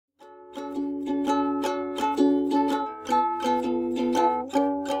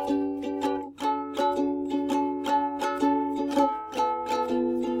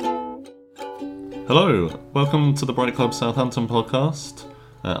Hello, welcome to the Bright Club Southampton podcast.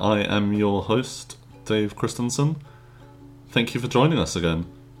 I am your host, Dave Christensen. Thank you for joining us again.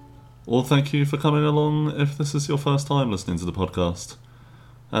 Or thank you for coming along if this is your first time listening to the podcast.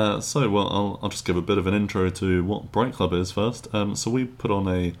 I'll just give a bit of an intro to what Bright Club is first. So we put on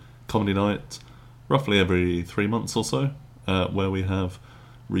a comedy night roughly every 3 months or so, where we have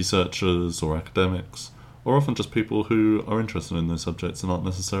researchers or academics, or often just people who are interested in those subjects and aren't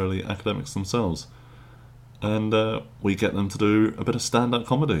necessarily academics themselves. And we get them to do a bit of stand-up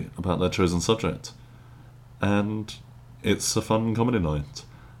comedy about their chosen subject. And it's a fun comedy night.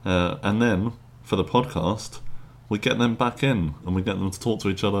 And then, for the podcast, we get them back in and we get them to talk to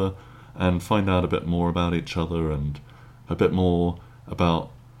each other and find out a bit more about each other and a bit more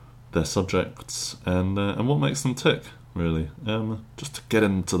about their subjects and what makes them tick, really. Just to get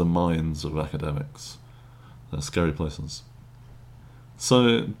into the minds of academics. They're scary places.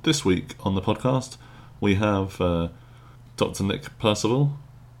 So, this week on the podcast, we have Dr. Nick Percival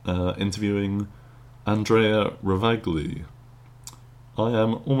interviewing Andrea Ravagli. I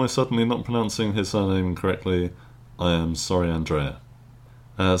am almost certainly not pronouncing his surname correctly. I am sorry, Andrea.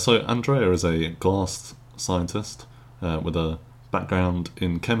 So Andrea is a glass scientist with a background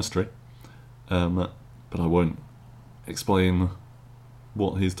in chemistry, but I won't explain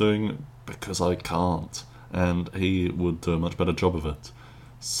what he's doing because I can't, and he would do a much better job of it.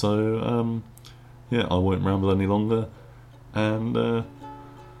 So, I won't ramble any longer, and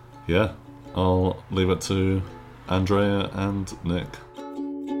I'll leave it to Andrea and Nick.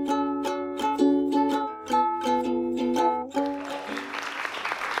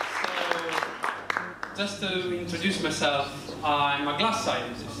 Just to introduce myself, I'm a glass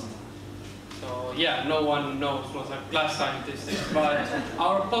scientist. So no one knows what a glass scientist is, but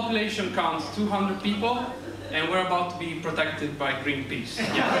our population counts 200 people, and we're about to be protected by Greenpeace.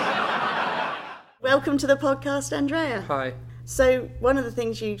 Welcome to the podcast, Andrea. Hi. So one of the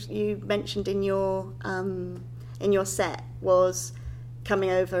things you mentioned in your set was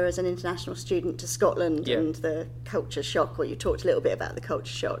coming over as an international student to Scotland and the culture shock, or you talked a little bit about the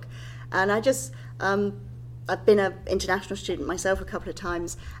culture shock. And I just, I've been an international student myself a couple of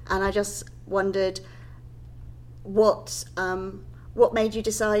times, and I just wondered what made you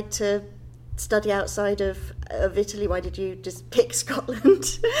decide to study outside of Italy? Why did you just pick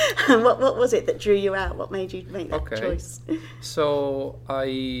Scotland? what was it that drew you out? What made you make that choice? So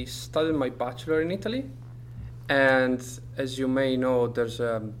I studied my bachelor in Italy, and as you may know, there's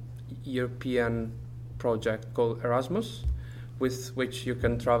a European project called Erasmus, with which you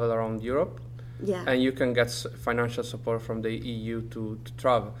can travel around Europe, and you can get financial support from the EU to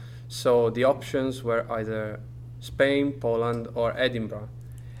travel. So the options were either Spain, Poland, or Edinburgh.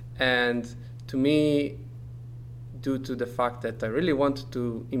 And to me, due to the fact that I really wanted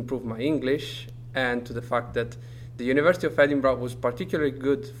to improve my English, and to the fact that the University of Edinburgh was particularly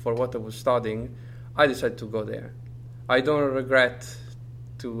good for what I was studying, I decided to go there. I don't regret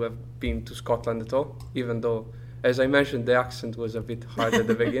to have been to Scotland at all, even though, as I mentioned, the accent was a bit hard at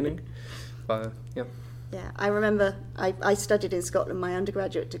the beginning. But Yeah, I remember I studied in Scotland my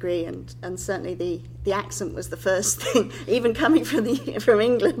undergraduate degree, and certainly the accent was the first thing. Even coming from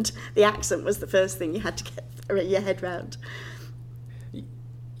England, the accent was the first thing you had to get your head round.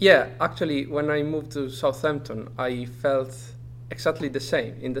 Yeah, actually, when I moved to Southampton, I felt exactly the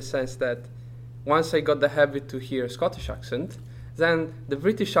same, in the sense that once I got the habit to hear a Scottish accent, then the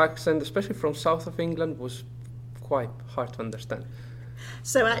British accent, especially from south of England, was quite hard to understand.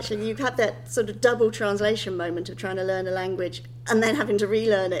 So actually you had that sort of double translation moment of trying to learn a language and then having to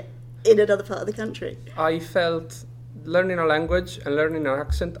relearn it in another part of the country. I felt learning a language and learning an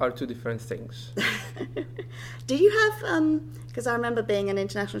accent are two different things. Did you have, because I remember being an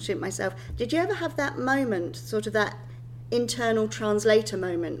international student myself, did you ever have that moment, sort of that internal translator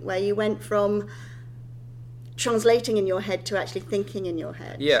moment, where you went from translating in your head to actually thinking in your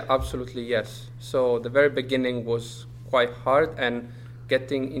head? Yeah, absolutely, yes. So the very beginning was quite hard, and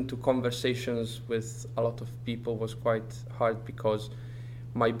getting into conversations with a lot of people was quite hard because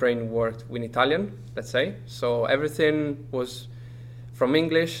my brain worked in Italian, let's say. So everything was from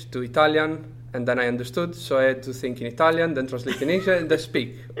English to Italian, and then I understood, so I had to think in Italian, then translate in English, and then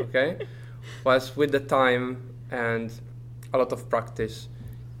speak, okay? Whereas with the time and a lot of practice,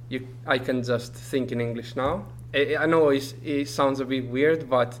 I can just think in English now. I know it sounds a bit weird,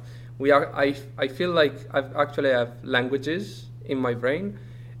 but I feel like I have languages in my brain,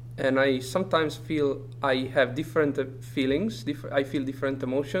 and I sometimes feel I have different feelings, I feel different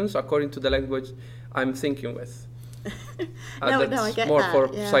emotions according to the language I'm thinking with. I get more that.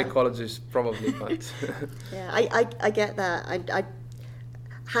 for psychologists probably, but yeah, I get that.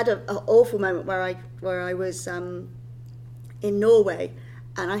 had an awful moment where I was in Norway,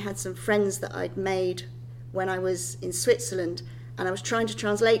 and I had some friends that I'd made when I was in Switzerland, and I was trying to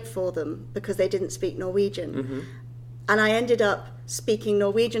translate for them because they didn't speak Norwegian. Mm-hmm. And I ended up speaking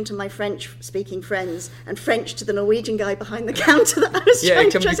Norwegian to my French-speaking friends and French to the Norwegian guy behind the counter that I was Yeah, trying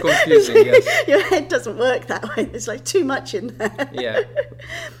it to can be translate. confusing, yes. Your head doesn't work that way. There's like too much in there. Yeah.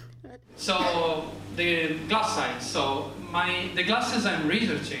 So the glass science. So the glasses I'm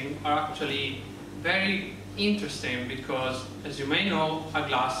researching are actually very interesting because, as you may know, a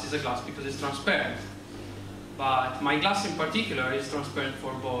glass is a glass because it's transparent. But my glass in particular is transparent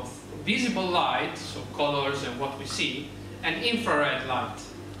for both visible light, so colors and what we see, and infrared light.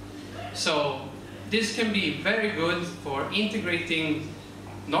 So this can be very good for integrating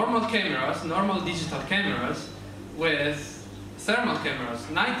normal cameras, normal digital cameras, with thermal cameras,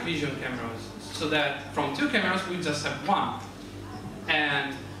 night vision cameras, so that from two cameras we just have one.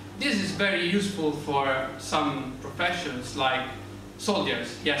 And this is very useful for some professions like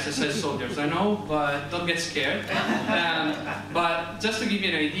soldiers. Yes, I said soldiers, I know, but don't get scared. But just to give you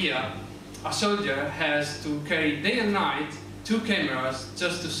an idea, a soldier has to carry day and night two cameras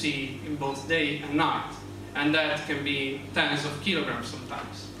just to see in both day and night. And that can be tens of kilograms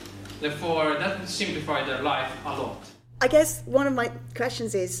sometimes. Therefore, that would simplify their life a lot. I guess one of my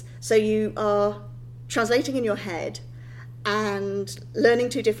questions is, so you are translating in your head and learning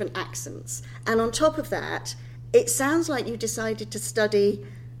two different accents. And on top of that, it sounds like you decided to study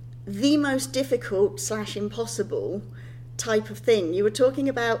the most difficult / impossible type of thing. You were talking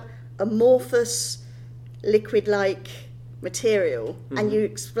about amorphous, liquid-like material, and you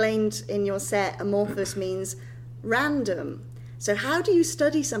explained in your set amorphous means random. So how do you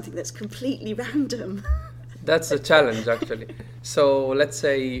study something that's completely random? That's a challenge, actually. So let's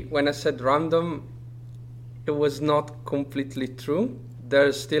say when I said random, it was not completely true.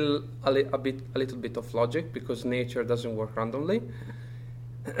 There's still a little bit of logic because nature doesn't work randomly.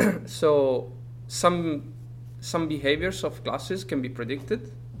 So some behaviors of classes can be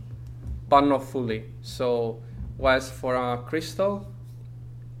predicted, but not fully. So whilst for a crystal,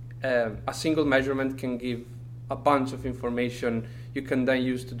 a single measurement can give a bunch of information you can then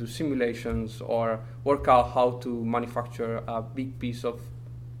use to do simulations or work out how to manufacture a big piece of,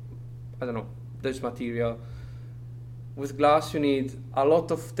 this material. With glass, you need a lot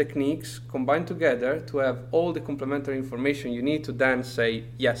of techniques combined together to have all the complementary information you need to then say,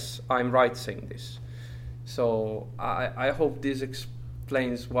 yes, I'm right saying this. So I hope this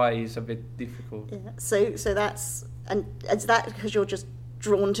explains why it's a bit difficult. Yeah. So that's, and is that because you're just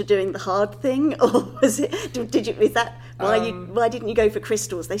drawn to doing the hard thing, or was it? Is that why didn't you go for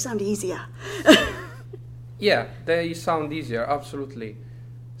crystals? They sound easier. Yeah, they sound easier, absolutely.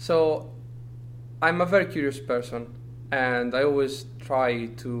 So I'm a very curious person, and I always try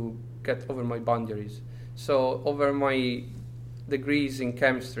to get over my boundaries. So over my degrees in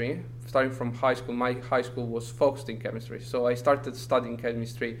chemistry, starting from high school, my high school was focused in chemistry. So I started studying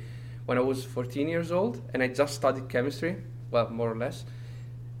chemistry when I was 14 years old, and I just studied chemistry, well, more or less.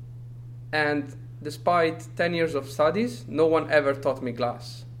 And despite 10 years of studies, no one ever taught me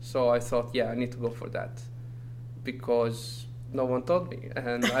glass. So I thought, I need to go for that because no one taught me.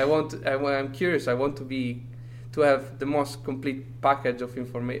 And I'm curious, I want to have the most complete package of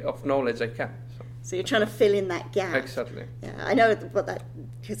knowledge I can. So you're trying to fill in that gap. Exactly. Yeah, I know what that,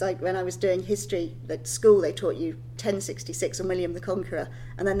 because when I was doing history at school, they taught you 1066 and William the Conqueror,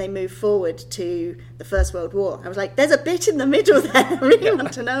 and then they moved forward to the First World War. I was like, there's a bit in the middle there I really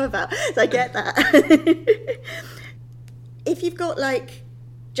want to know about. So I get that. If you've got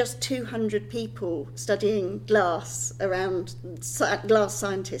just 200 people studying glass glass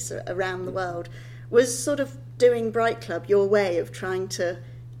scientists around the world, was sort of doing Bright Club your way of trying to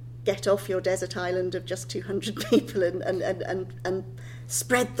get off your desert island of just 200 people and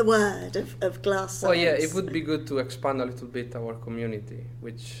spread the word of glass science? Well, yeah, it would be good to expand a little bit our community,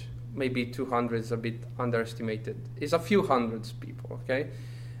 which maybe 200 is a bit underestimated. It's a few hundreds people, okay?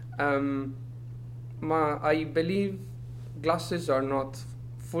 I believe glasses are not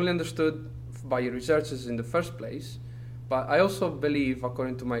fully understood by researchers in the first place, but I also believe,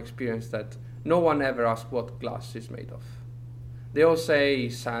 according to my experience, that no one ever asks what glass is made of. They all say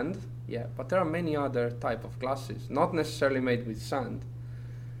sand, yeah, but there are many other type of glasses, not necessarily made with sand.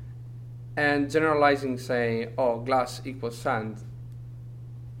 And generalizing, saying, glass equals sand,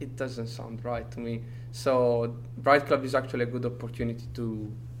 it doesn't sound right to me. So Bright Club is actually a good opportunity to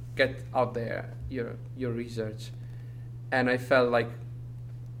get out there your research. And I felt like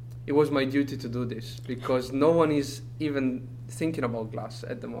it was my duty to do this because no one is even thinking about glass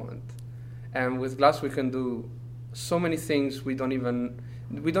at the moment. And with glass we can do so many things we don't even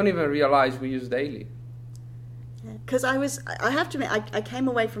we don't even realize we use daily. Because I have to admit, I came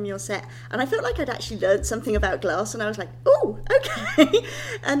away from your set and I felt like I'd actually learned something about glass, and I was like, oh, okay.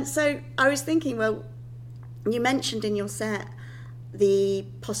 And so I was thinking, well, you mentioned in your set the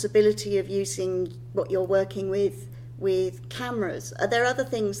possibility of using what you're working with cameras. Are there other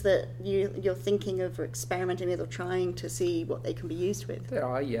things that you're thinking of or experimenting with or trying to see what they can be used with? There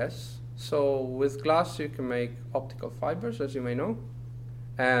are, yes. So with glass you can make optical fibers, as you may know.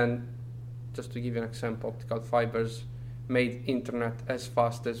 And just to give you an example, optical fibers made internet as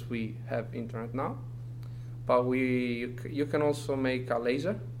fast as we have internet now. But you can also make a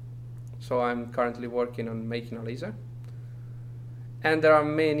laser. So I'm currently working on making a laser. And there are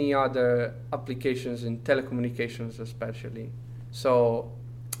many other applications in telecommunications especially. So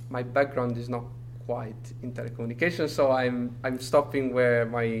my background is not quite in telecommunications, so I'm stopping where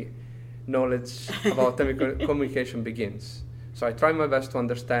my knowledge about telecommunication begins. So I try my best to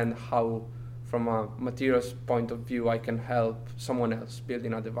understand how, from a materials point of view, I can help someone else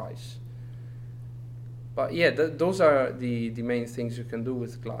building a device. But yeah, those are the main things you can do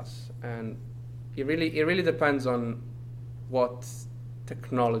with glass. And it really depends on what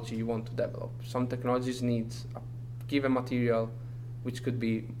technology you want to develop. Some technologies need a given material which could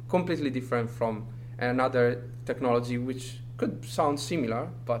be completely different from another technology which could sound similar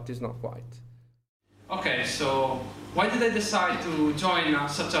but is not quite. Okay, so why did I decide to join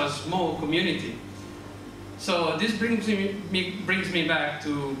such a small community? So this brings me back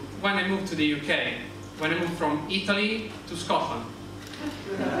to when I moved to the UK, when I moved from Italy to Scotland.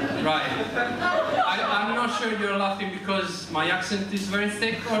 Right. I'm not sure you're laughing because my accent is very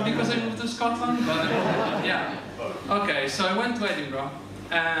thick or because I moved to Scotland, but yeah. Okay, so I went to Edinburgh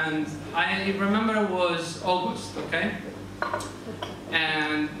and I remember it was August, okay?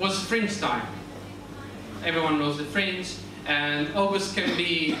 And it was Fringe time. Everyone knows the Fringe, and August can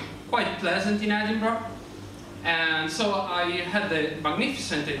be quite pleasant in Edinburgh. And so I had the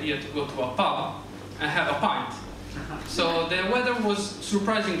magnificent idea to go to a pub and have a pint. So the weather was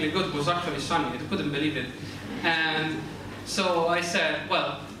surprisingly good. It was actually sunny. I couldn't believe it. And so I said,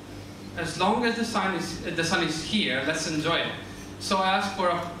 well, as long as the sun is here, let's enjoy it. So I asked for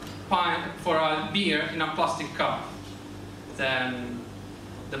a beer in a plastic cup. Then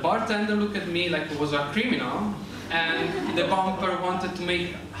the bartender looked at me like I was a criminal, and the bumper wanted to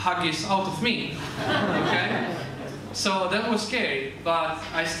make haggis out of me. Okay? So that was scary, but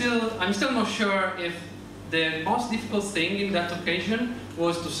I'm still not sure if the most difficult thing in that occasion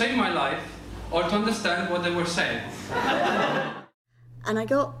was to save my life or to understand what they were saying. And I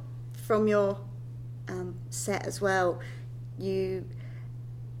got from your set as well, the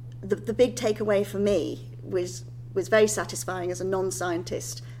big takeaway for me was very satisfying as a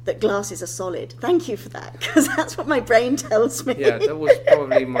non-scientist, that glass is a solid. Thank you for that, because that's what my brain tells me. Yeah, that was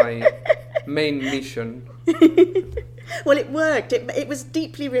probably my main mission. Well, it worked. It was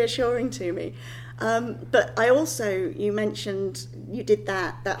deeply reassuring to me. But I also, you mentioned you did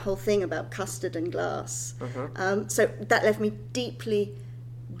that whole thing about custard and glass. Uh-huh. So that left me deeply,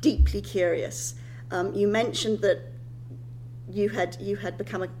 deeply curious. You mentioned that you had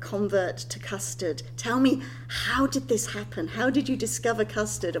become a convert to custard. Tell me, how did this happen? How did you discover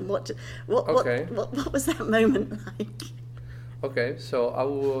custard, and what was that moment like? Okay, so I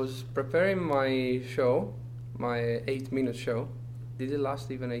was preparing my show, my 8-minute show. Did it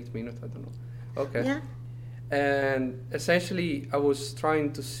last even 8 minutes? I don't know. Okay. Yeah. And essentially, I was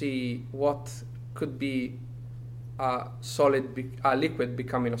trying to see what could be a liquid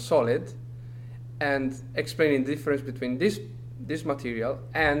becoming a solid, and explaining the difference between this material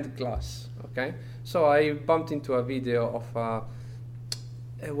and glass. Okay. So I bumped into a video of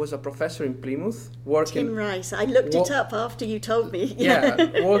it was a professor in Plymouth working. Tim Rice. I looked it up after you told me.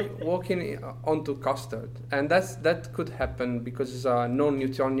 Yeah, walking onto custard, and that could happen because it's a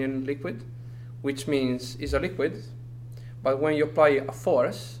non-Newtonian liquid, which means it's a liquid, but when you apply a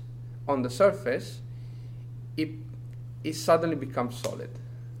force on the surface, it suddenly becomes solid.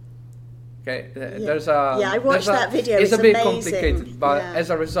 Okay, there's a I watched that video. It's a bit amazing. complicated, but as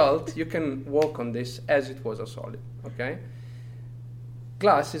a result, you can walk on this as it was a solid. Okay,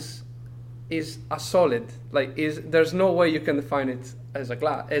 glass is a solid. There's no way you can define it as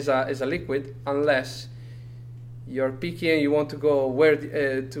a liquid unless you're picky and you want to go where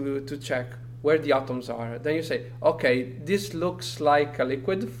to check where the atoms are. Then you say, okay, this looks like a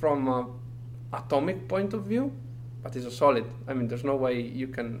liquid from an atomic point of view, but it's a solid. I mean, there's no way you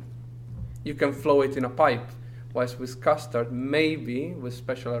can flow it in a pipe. Whilst with custard, maybe with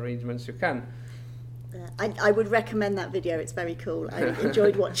special arrangements you can. I would recommend that video. It's very cool. I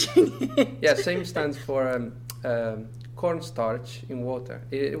enjoyed watching it. Yeah, same stands for cornstarch in water.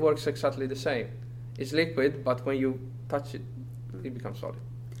 It works exactly the same. It's liquid, but when you touch it, it becomes solid.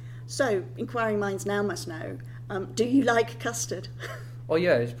 So, inquiring minds now must know, do you like custard? Oh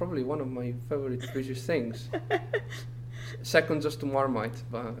yeah, it's probably one of my favorite British things. Second just to marmite.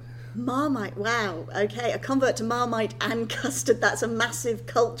 But Marmite, wow, okay, a convert to marmite and custard, that's a massive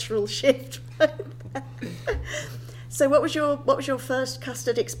cultural shift right there. So what was your first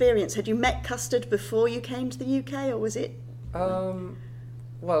custard experience? Had you met custard before you came to the UK, or was it?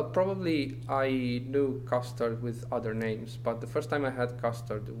 Well, probably I knew custard with other names, but the first time I had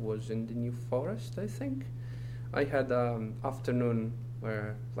custard was in the New Forest, I think. I had afternoon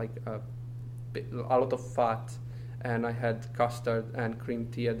where like a lot of fat, and I had custard and cream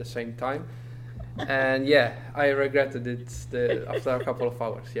tea at the same time. And yeah, I regretted it after a couple of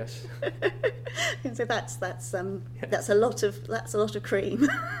hours. Yes. So that's a lot of cream.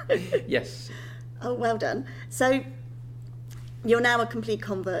 Yes. Oh, well done. So you're now a complete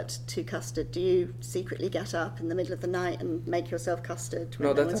convert to custard. Do you secretly get up in the middle of the night and make yourself custard?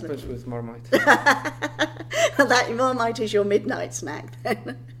 No, that happens with marmite. That marmite is your midnight snack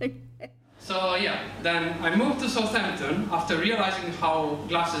then. So yeah, then I moved to Southampton after realizing how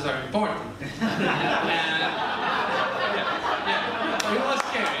glasses are important. It was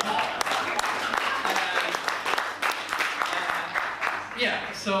scary.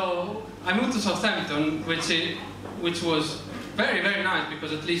 So I moved to Southampton, which was very, very nice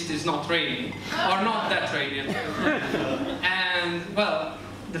because at least it's not raining, or not that rainy. And well,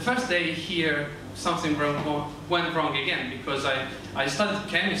 the first day here, something went wrong again, because I studied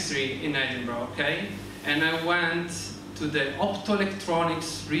chemistry in Edinburgh, okay? And I went to the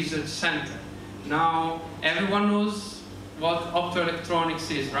Optoelectronics Research Center. Now, everyone knows what optoelectronics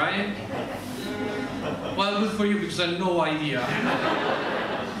is, right? Well, good for you, because I had no idea.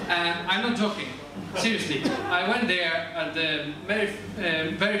 And I'm not joking. Seriously, I went there at the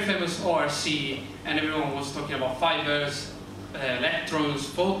very famous ORC, and everyone was talking about fibers, electrons,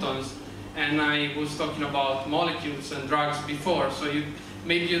 photons, and I was talking about molecules and drugs before, so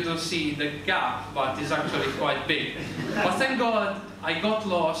maybe you don't see the gap, but it's actually quite big. But thank God I got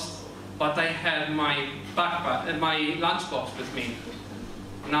lost, but I had my backpack and my lunchbox with me.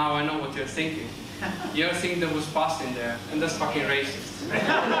 Now I know what you're thinking. You're thinking there was pasta in there, and that's fucking racist.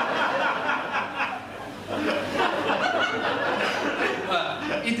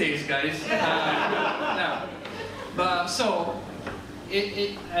 Well, it is, guys. No. But so,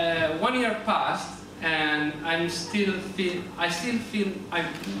 1 year passed, and I still feel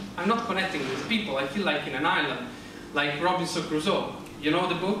I'm not connecting with people. I feel like in an island, like Robinson Crusoe. You know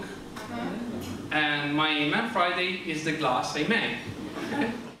the book? And my Man Friday is the glass I make.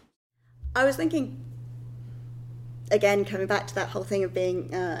 I was thinking, again, coming back to that whole thing of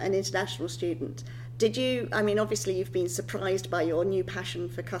being an international student, did you, I mean, obviously you've been surprised by your new passion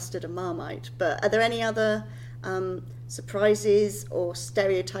for custard and marmite, but are there any other surprises or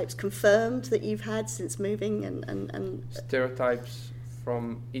stereotypes confirmed that you've had since moving? And Stereotypes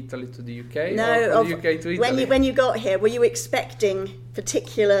from Italy to the UK? No, or from the UK to Italy? When you got here, were you expecting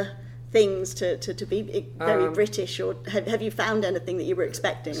particular things to be very British, or have you found anything that you were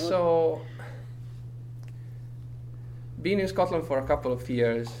expecting? So, being in Scotland for a couple of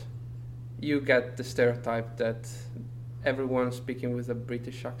years, you get the stereotype that everyone speaking with a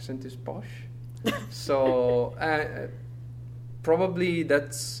British accent is posh. So probably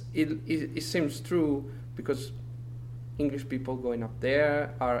it seems true, because English people going up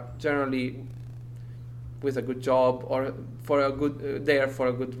there are generally with a good job or for a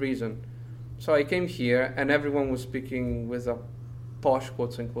good reason. So I came here and everyone was speaking with a posh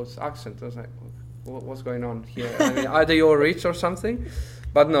quotes unquote accent. I was like, what's going on here? I mean, are they all rich or something?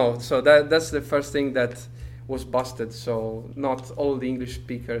 But no, so that's the first thing that was busted. So not all the English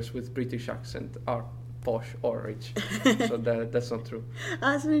speakers with British accent are posh or rich. So that's not true.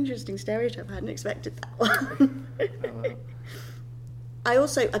 That's an interesting stereotype. I hadn't expected that one.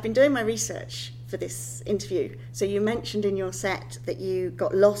 I've been doing my research for this interview. So you mentioned in your set that you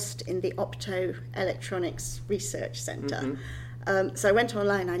got lost in the Optoelectronics Research Centre. Mm-hmm. So I went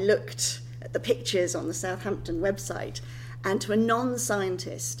online, I looked at the pictures on the Southampton website, and to a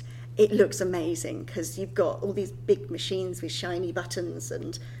non-scientist, it looks amazing, because you've got all these big machines with shiny buttons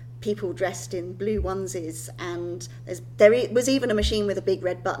and people dressed in blue onesies, and there was even a machine with a big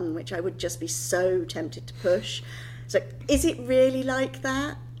red button, which I would just be so tempted to push. So is it really like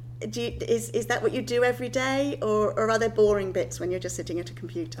that? Is that what you do every day, or are there boring bits when you're just sitting at a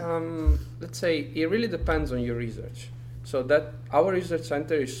computer? Let's say it really depends on your research. So that our research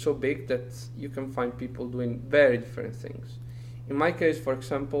center is so big that you can find people doing very different things. In my case, for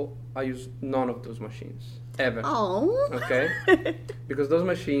example, I use none of those machines. ever. Oh. Okay? Because those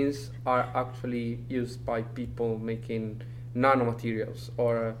machines are actually used by people making nanomaterials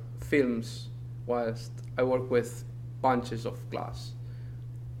or films, whilst I work with bunches of glass.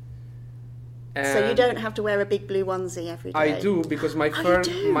 So you And don't have to wear a big blue onesie every day? I do, because my you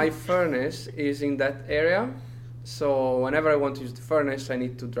do? my furnace is in that area. So whenever I want to use the furnace, I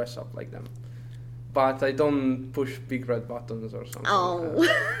need to dress up like them. But I don't push big red buttons or something. Oh,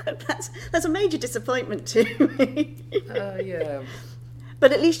 that's a major disappointment to me. Yeah.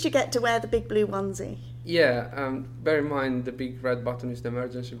 But at least you get to wear the big blue onesie. Yeah, bear in mind the big red button is the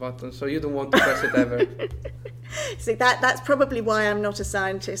emergency button, so you don't want to press it ever. See, that's probably why I'm not a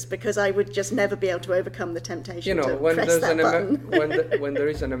scientist, because I would just never be able to overcome the temptation to when press there's that button. when there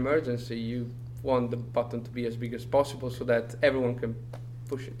is an emergency, you want the button to be as big as possible so that everyone can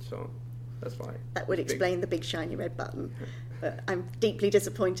push it. So that's why. That would explain the big shiny red button. But I'm deeply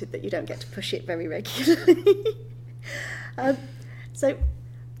disappointed that you don't get to push it very regularly. So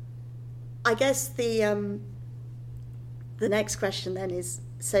I guess the next question then is,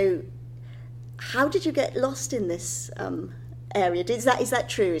 so how did you get lost in this area? Is that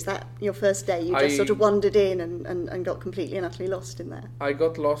true? Is that your first day? You just sort of wandered in and got completely and utterly lost in there? I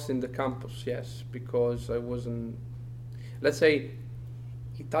got lost in the campus, yes, because I wasn't... Let's say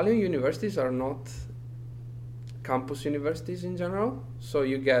Italian universities are not campus universities in general, so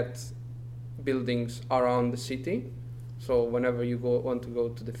you get buildings around the city. So whenever you want to go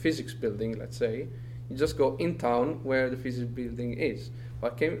to the physics building, let's say, you just go in town where the physics building is.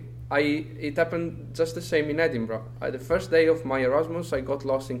 It happened just the same in Edinburgh. The first day of my Erasmus, I got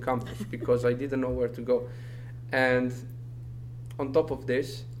lost in campus because I didn't know where to go. And on top of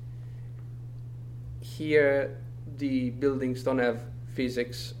this, here the buildings don't have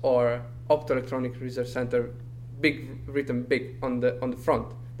physics or optoelectronic research center written big on the front.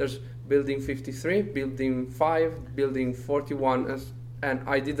 There's building 53, building 5, building 41, and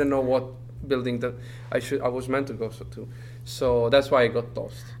I didn't know what building that I was meant to go to. So that's why I got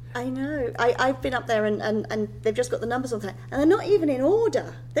lost. I know. I've been up there and they've just got the numbers on there, and they're not even in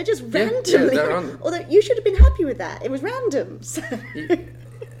order. They're just randomly. Yeah, they're random. Although you should have been happy with that. It was random. So.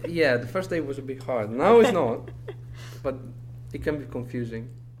 Yeah, the first day was a bit hard. Now it's not, but it can be confusing.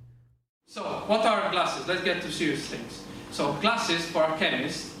 So, what are glasses? Let's get to serious things. So, glasses for a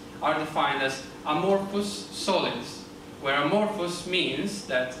chemist are defined as amorphous solids, where amorphous means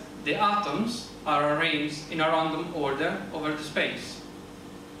that the atoms are arranged in a random order over the space.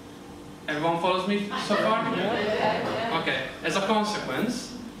 Everyone follows me so far? Okay. As a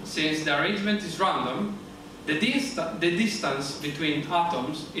consequence, since the arrangement is random, the distance between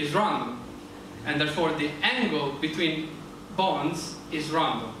atoms is random, and therefore the angle between bonds is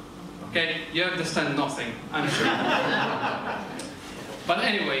random. Okay, you understand nothing, I'm sure. But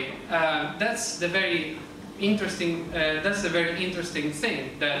anyway, that's the very interesting. That's the very interesting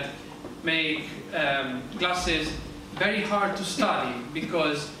thing that make glasses very hard to study,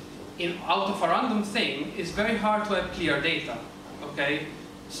 because out of a random thing, it's very hard to have clear data. Okay,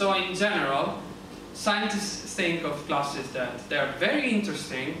 so in general, scientists think of glasses that they're very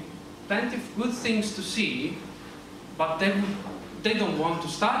interesting, plenty of good things to see, but they don't want to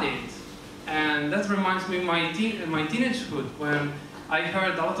study it. And that reminds me of my teenagehood, when I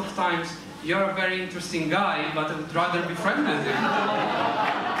heard a lot of times, "You're a very interesting guy, but I would rather be friends with you."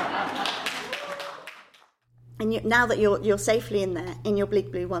 And now that you're safely in there, in your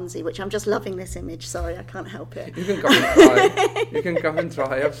big blue onesie, which I'm just loving this image, sorry, I can't help it. You can come and try. You can come and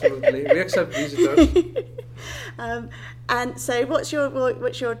try, absolutely. We accept visitors. And so, what's your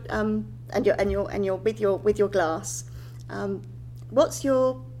with your glass? What's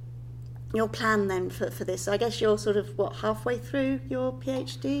your plan then for this? I guess you're sort of halfway through your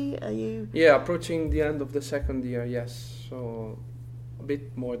PhD. Are you? Yeah, approaching the end of the second year. Yes, so a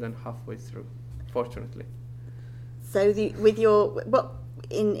bit more than halfway through, fortunately. So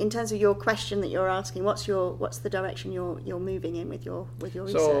in terms of your question that you're asking, what's the direction you're moving in with your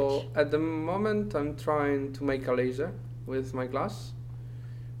research? So at the moment I'm trying to make a laser with my glass,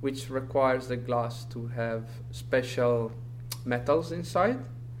 which requires the glass to have special metals inside,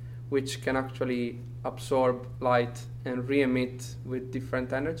 which can actually absorb light and re-emit with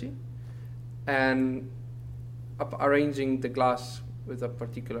different energy, and arranging the glass with a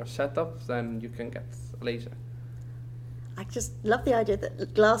particular setup, then you can get a laser. I just love the idea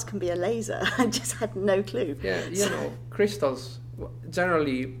that glass can be a laser. I just had no clue. Yeah, crystals.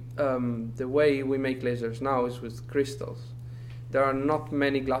 Generally, the way we make lasers now is with crystals. There are not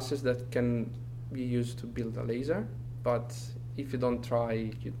many glasses that can be used to build a laser, but if you don't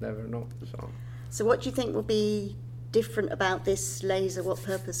try, you'd never know. So what do you think will be different about this laser? What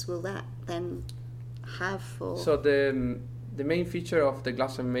purpose will that then have for? So the main feature of the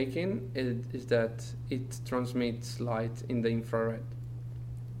glass I'm making is that it transmits light in the infrared.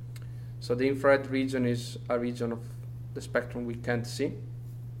 So the infrared region is a region of the spectrum we can't see,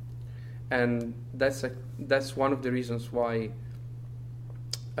 and that's one of the reasons why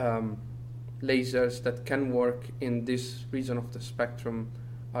lasers that can work in this region of the spectrum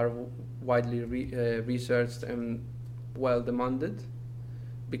are widely researched and well demanded,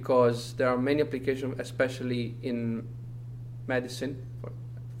 because there are many applications, especially in medicine,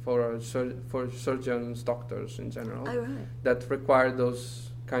 for surgeons, doctors in general, that require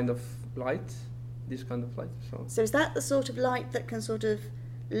those kind of light, this kind of light. So is that the sort of light that can sort of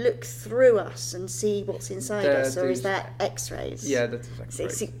look through us and see what's inside us, or is that X-rays? Yeah, that is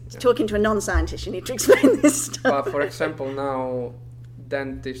X-rays. So, talking to a non-scientist, you need to explain this stuff. But for example, now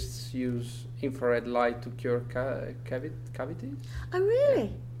dentists use infrared light to cure cavities. Oh, really? Yeah.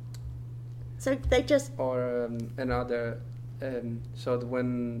 So they just... Or another... so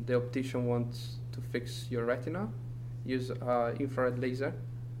when the optician wants to fix your retina, use infrared laser.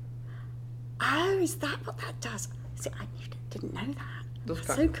 Oh, is that what that does? See, I didn't know that.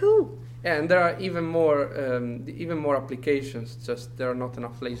 That's so cool. Yeah, and there are even more applications. Just there are not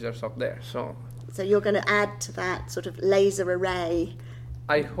enough lasers up there. So you're going to add to that sort of laser array.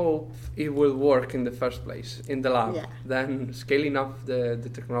 I hope it will work in the first place in the lab. Yeah. Then scaling up the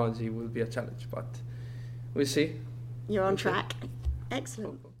technology will be a challenge, but we'll see. You're on track.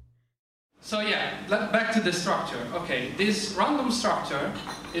 Excellent. So yeah, back to the structure. Okay, this random structure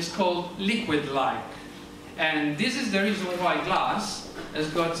is called liquid-like. And this is the reason why glass has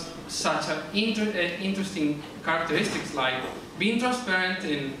got such interesting characteristics, like being transparent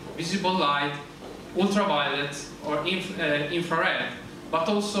in visible light, ultraviolet or infrared. But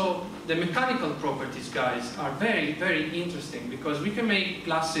also the mechanical properties, guys, are very, very interesting, because we can make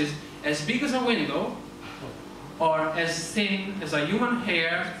glasses as big as a window or as thin as a human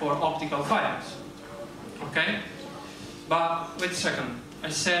hair for optical fibers. Okay? But wait a second. I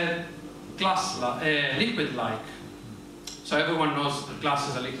said liquid-like. So everyone knows that glass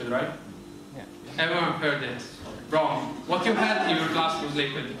is a liquid, right? Yeah. Everyone heard it. Wrong. What you had in your glass was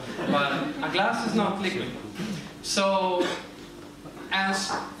liquid, but a glass is not liquid. So,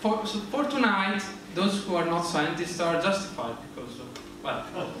 for tonight, those who are not scientists are justified, because, well,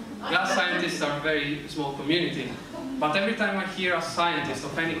 glass scientists are a very small community. But every time I hear a scientist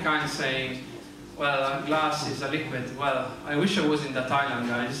of any kind saying, well, glass is a liquid, well, I wish I was in that island,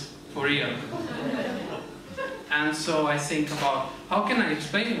 guys. For real. And so I think about, how can I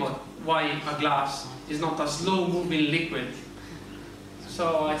explain why a glass is not a slow-moving liquid?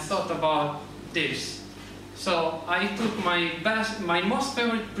 So I thought about this. So I took my most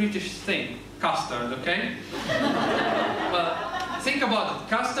favorite British thing, custard, okay? Well, think about it.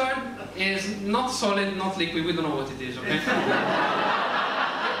 Custard is not solid, not liquid, we don't know what it is, okay?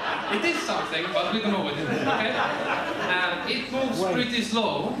 It is something, but we don't know what it is, okay? It moves pretty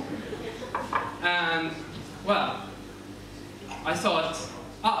slow. And, well, I thought,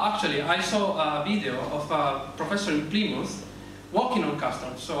 actually, I saw a video of a professor in Plymouth walking on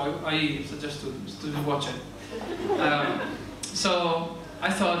custard, so I suggest to watch it. So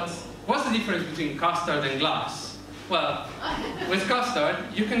I thought, what's the difference between custard and glass? Well, with custard,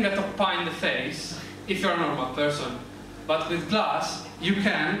 you can get a pie in the face if you're a normal person, but with glass, you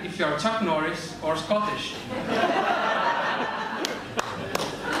can if you're Chuck Norris or Scottish.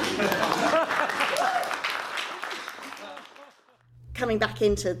 Coming back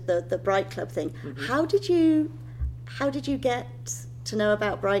into the Bright Club thing, how did you get to know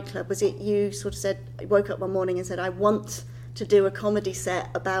about Bright Club? Was it you sort of said, woke up one morning and said, I want to do a comedy set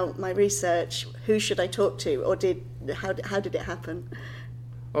about my research, who should I talk to? Or how did it happen?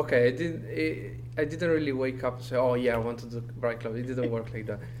 Okay, I didn't really wake up and say, oh yeah, I want to do Bright Club. It didn't work like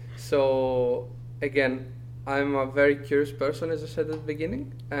that. So again, I'm a very curious person, as I said at the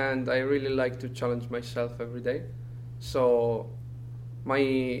beginning, and I really like to challenge myself every day. So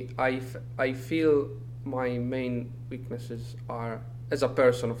I feel my main weaknesses are, as a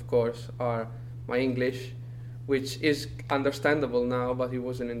person of course, are my English, which is understandable now, but it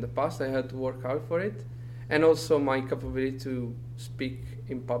wasn't in the past. I had to work hard for it. And also my capability to speak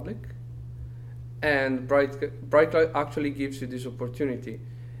in public. And Bright Club actually gives you this opportunity.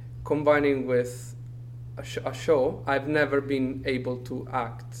 Combining with a show, I've never been able to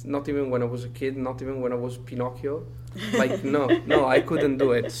act, not even when I was a kid, not even when I was Pinocchio. Like, no, I couldn't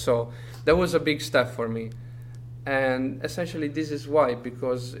do it. So that was a big step for me. And essentially this is why,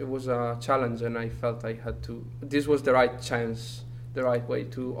 because it was a challenge and I felt I had to, this was the right chance, the right way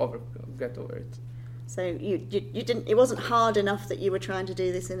to get over it. So you didn't. It wasn't hard enough that you were trying to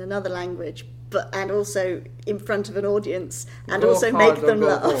do this in another language, and also in front of an audience, and also make them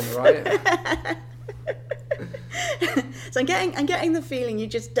laugh. Home, right? So I'm getting the feeling you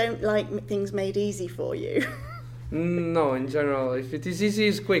just don't like things made easy for you. No, in general, if it is easy,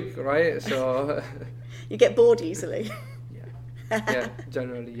 it's quick, right? So you get bored easily. Yeah,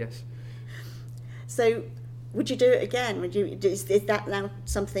 generally yes. So, would you do it again? Would you? Is that now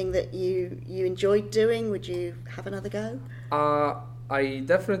something that you enjoyed doing? Would you have another go? I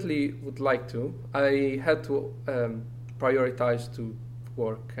definitely would like to. I had to prioritize to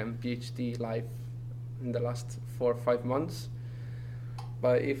work and PhD life in the last 4 or 5 months.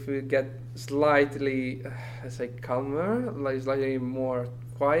 But if we get slightly, calmer, like slightly more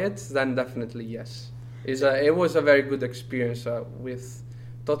quiet, then definitely yes. It was a very good experience.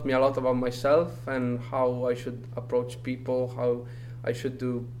 Taught me a lot about myself and how I should approach people, how I should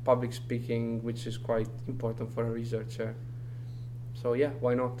do public speaking, which is quite important for a researcher. So yeah,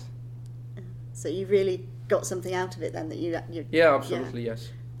 why not? So you really got something out of it then that you yeah, absolutely, yes.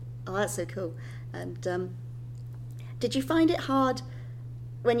 Oh, that's so cool. And did you find it hard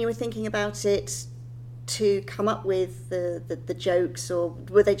when you were thinking about it to come up with the jokes, or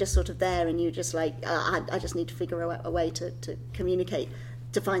were they just sort of there and you just like, I just need to figure out a way to communicate,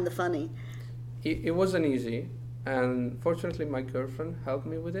 to find the funny? It wasn't easy, and fortunately my girlfriend helped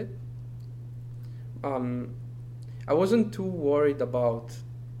me with it. I wasn't too worried about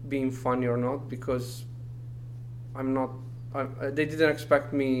being funny or not, because they didn't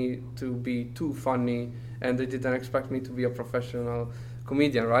expect me to be too funny, and they didn't expect me to be a professional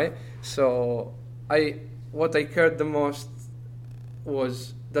comedian, right? So what I cared the most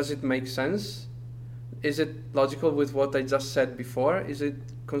was, does it make sense? Is it logical with what I just said before? Is it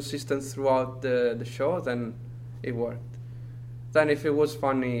consistent throughout the show? Then it worked. Then if it was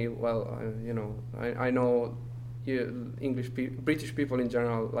funny, well, I know British people in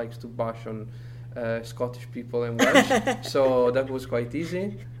general likes to bash on Scottish people and Welsh, so that was quite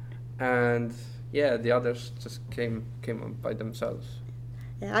easy. And yeah, the others just came up by themselves.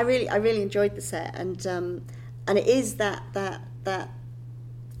 Yeah, I really enjoyed the set, and it is that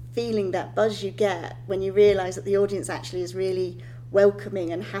feeling, that buzz you get when you realise that the audience actually is really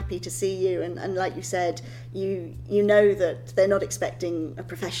welcoming and happy to see you, and like you said, you know that they're not expecting a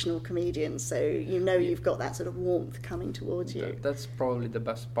professional comedian, so you've got that sort of warmth coming towards you. That's probably the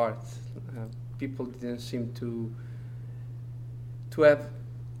best part. People didn't seem to have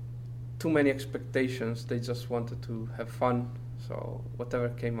too many expectations. They just wanted to have fun, so whatever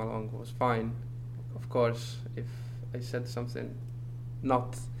came along was fine. Of course, if I said something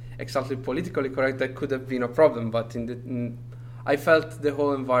not exactly politically correct, that could have been a problem, but I felt the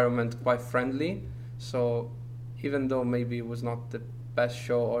whole environment quite friendly, so even though maybe it was not the best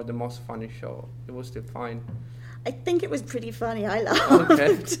show or the most funny show, it was still fine. I think it was pretty funny. I laughed.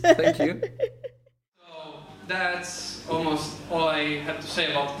 Okay, thank you. So that's almost all I had to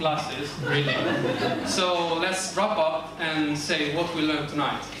say about classes, really. So let's wrap up and say what we learned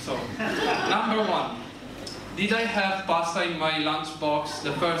tonight. So, number 1, did I have pasta in my lunchbox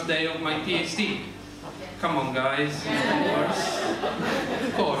the first day of my PhD? Come on, guys.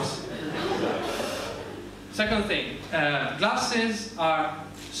 Of course. Second thing, glasses are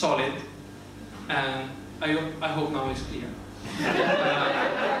solid, and I hope now it's clear.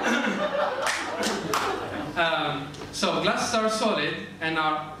 So glasses are solid and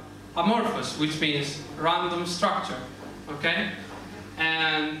are amorphous, which means random structure. Okay?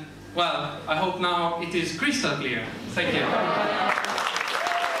 And well, I hope now it is crystal clear. Thank you.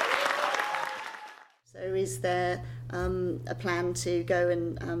 So is there a plan to go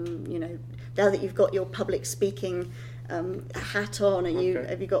and, now that you've got your public speaking hat on,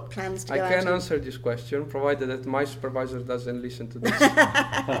 have you got plans to go out? I can answer this question, provided that my supervisor doesn't listen to this.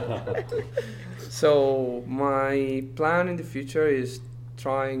 So my plan in the future is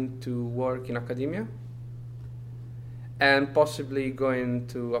trying to work in academia and possibly going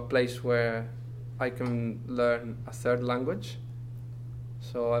to a place where I can learn a third language.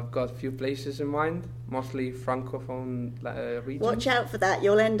 So I've got a few places in mind, mostly francophone regions. Watch out for that.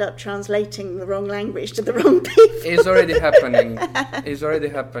 You'll end up translating the wrong language to the wrong people. It's already happening. It's already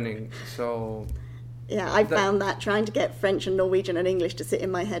happening. So yeah, I found that trying to get French and Norwegian and English to sit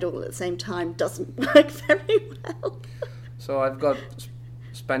in my head all at the same time doesn't work very well. So I've got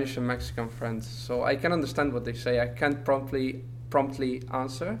Spanish and Mexican friends, so I can understand what they say. I can't promptly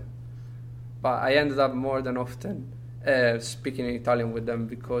answer, but I ended up more than often speaking in Italian with them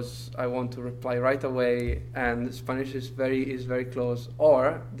because I want to reply right away, and Spanish is very close.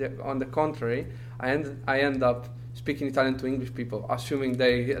 Or on the contrary, I end up speaking Italian to English people, assuming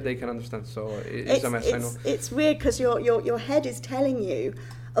they can understand. So it's a mess. I know. It's weird because your head is telling you,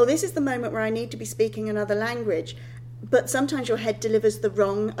 oh, this is the moment where I need to be speaking another language. But sometimes your head delivers the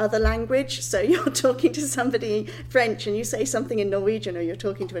wrong other language. So you're talking to somebody French and you say something in Norwegian, or you're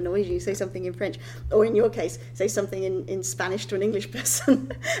talking to a Norwegian, you say something in French, or in your case, say something in Spanish to an English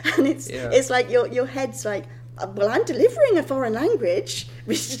person. And it's like your head's like, well, I'm delivering a foreign language,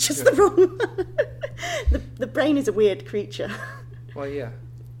 which is just the wrong. The brain is a weird creature. Well,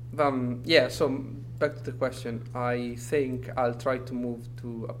 yeah. So back to the question. I think I'll try to move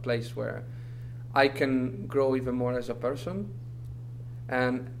to a place where I can grow even more as a person,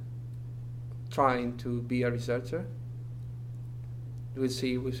 and trying to be a researcher. We'll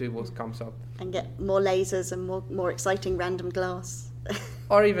see what comes up. And get more lasers and more exciting random glass.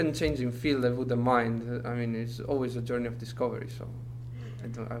 Or even changing field, I wouldn't mind. I mean, it's always a journey of discovery, so I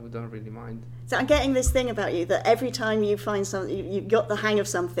don't really mind. So I'm getting this thing about you, that every time you find something, you got the hang of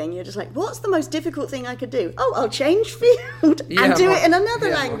something, you're just like, what's the most difficult thing I could do? Oh, I'll change field and do it in another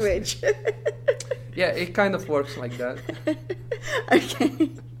language. Yeah, it kind of works like that.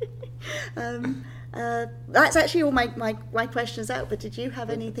 Okay. That's actually all my questions out, but did you have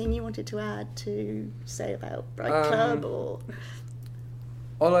anything you wanted to add to say about Bright Club? Or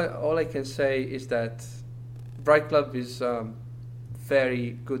all I can say is that Bright Club is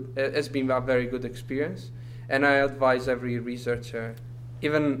very good. It's been a very good experience, and I advise every researcher,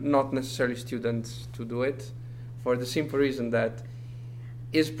 even not necessarily students, to do it, for the simple reason that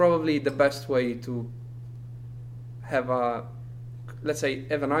it's probably the best way to have a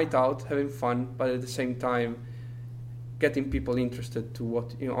night out, having fun, but at the same time getting people interested to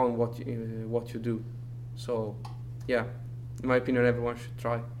what you do. So, yeah, in my opinion, everyone should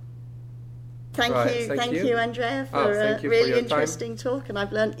try. Thank you, Andrea, for a really interesting talk, and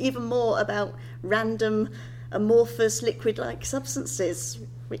I've learned even more about random amorphous liquid-like substances,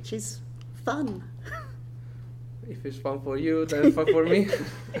 which is fun. If it's fun for you, then it's fun for me.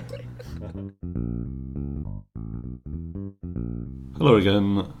 Hello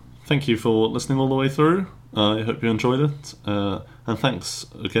again. Thank you for listening all the way through. I hope you enjoyed it. And thanks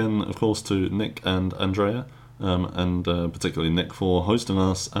again, of course, to Nick and Andrea, and particularly Nick for hosting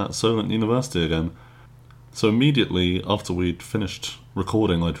us at Solent University again. So immediately after we'd finished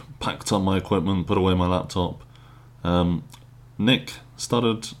recording, I'd packed up my equipment, put away my laptop. Nick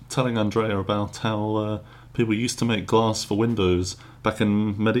started telling Andrea about how people used to make glass for windows back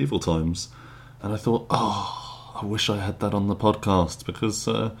in medieval times. And I thought, I wish I had that on the podcast, because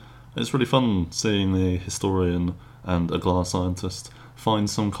it's really fun seeing a historian and a glass scientist find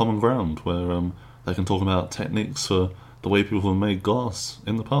some common ground where they can talk about techniques for the way people have made glass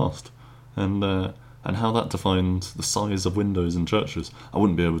in the past, and how that defined the size of windows in churches. I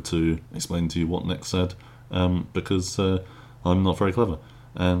wouldn't be able to explain to you what Nick said, because I'm not very clever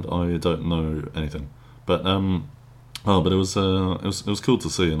and I don't know anything. But it was cool to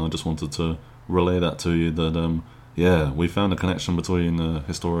see, and I just wanted to relay that to you, that we found a connection between a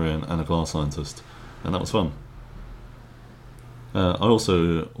historian and a glass scientist, and that was fun. I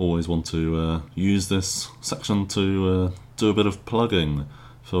also always want to use this section to do a bit of plugging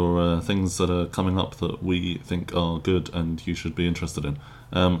for things that are coming up that we think are good and you should be interested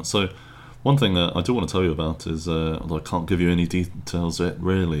in. So one thing I do want to tell you about is, although I can't give you any details yet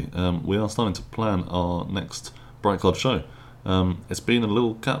really, we are starting to plan our next Bright Club show. It's been a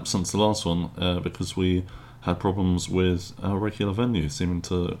little gap since the last one because we had problems with our regular venue seeming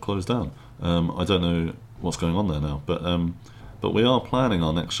to close down. I don't know what's going on there now, but we are planning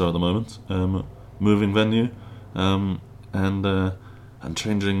our next show at the moment, moving venue, and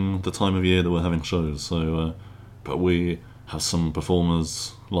changing the time of year that we're having shows. So, but we have some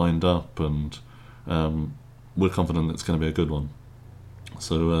performers lined up, and we're confident it's going to be a good one.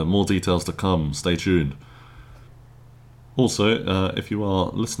 So more details to come. Stay tuned. Also, if you are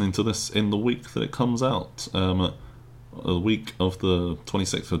listening to this in the week that it comes out, the week of the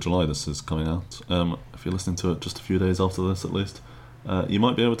 26th of July this is coming out, if you're listening to it just a few days after this at least, you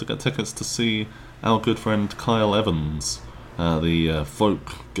might be able to get tickets to see our good friend Kyle Evans, the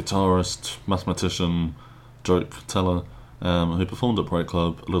folk guitarist, mathematician, joke teller, who performed at Bright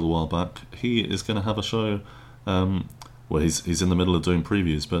Club a little while back. He is going to have a show, he's in the middle of doing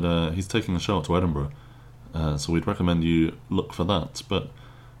previews, but he's taking a show out to Edinburgh. So we'd recommend you look for that. But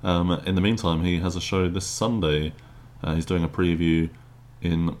in the meantime, he has a show this Sunday. He's doing a preview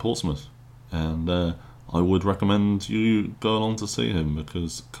in Portsmouth, and I would recommend you go along to see him,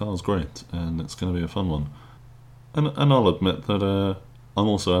 because Carl's great and it's going to be a fun one. And I'll admit that I'm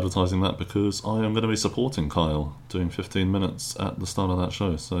also advertising that because I am going to be supporting Kyle, doing 15 minutes at the start of that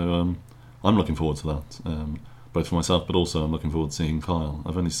show. So I'm looking forward to that. both for myself, but also I'm looking forward to seeing Kyle.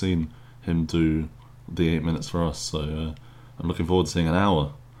 I've only seen him do the 8 minutes for us, so I'm looking forward to seeing an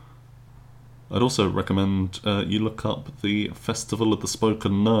hour. I'd also recommend you look up the Festival of the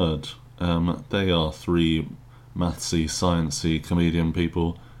Spoken Nerd. They are 3 mathsy, sciencey comedian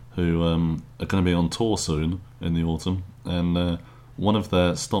people who are going to be on tour soon in the autumn, and one of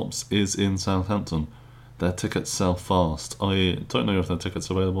their stops is in Southampton. Their tickets sell fast. I don't know if their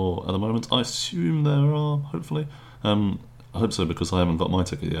tickets are available at the moment. I assume there are, hopefully. I hope so, because I haven't got my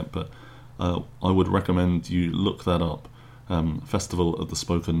ticket yet, but I would recommend you look that up. Festival of the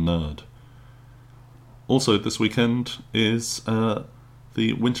Spoken Nerd. Also, this weekend is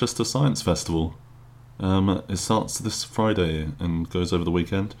the Winchester Science Festival. It starts this Friday and goes over the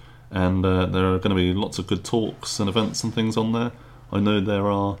weekend, and there are going to be lots of good talks and events and things on there. I know there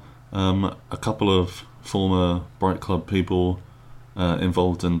are a couple of former Bright Club people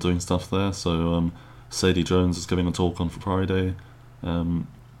involved in doing stuff there. So Sadie Jones is giving a talk on Friday.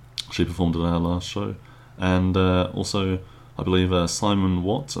 She performed at our last show. And also, I believe Simon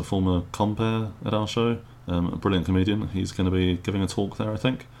Watt, a former compere at our show, a brilliant comedian, he's going to be giving a talk there, I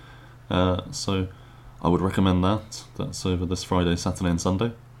think. So I would recommend that. That's over this Friday, Saturday and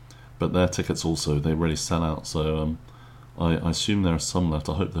Sunday. But their tickets also, they really sell out. So I assume there are some left.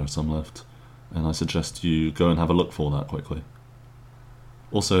 I hope there are some left. And I suggest you go and have a look for that quickly.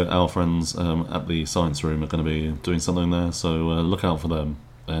 Also, our friends at the Science Room are going to be doing something there, so look out for them.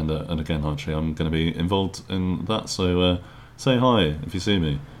 And again, actually, I'm going to be involved in that, so say hi if you see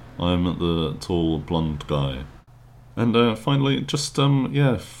me. I'm the tall, blonde guy. And finally, just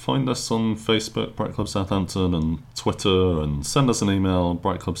find us on Facebook, Bright Club Southampton, and Twitter, and send us an email,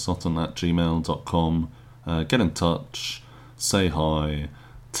 brightclubsutton@gmail.com. Get in touch, say hi.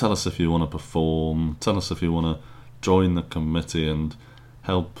 Tell us if you want to perform. Tell us if you want to join the committee and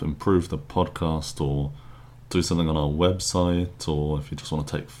help improve the podcast, or do something on our website, or if you just want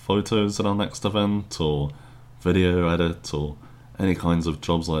to take photos at our next event, or video edit, or any kinds of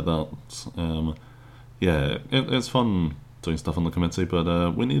jobs like that. It's fun doing stuff on the committee,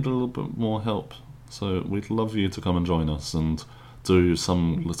 but we need a little bit more help. So we'd love you to come and join us and do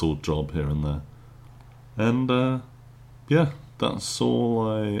some little job here and there. And that's all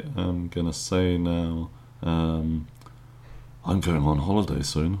I am going to say now. I'm going on holiday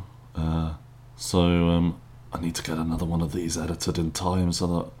soon, so I need to get another one of these edited in time so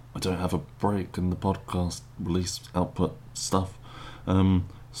that I don't have a break in the podcast release output stuff.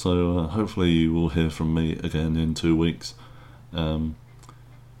 So hopefully you will hear from me again in 2 weeks. I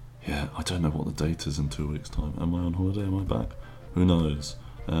don't know what the date is in 2 weeks' time. Am I on holiday? Am I back? Who knows?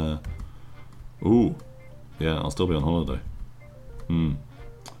 I'll still be on holiday.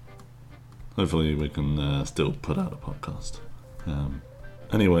 Hopefully we can still put out a podcast.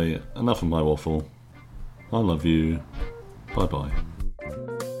 Anyway, enough of my waffle. I love you. Bye bye.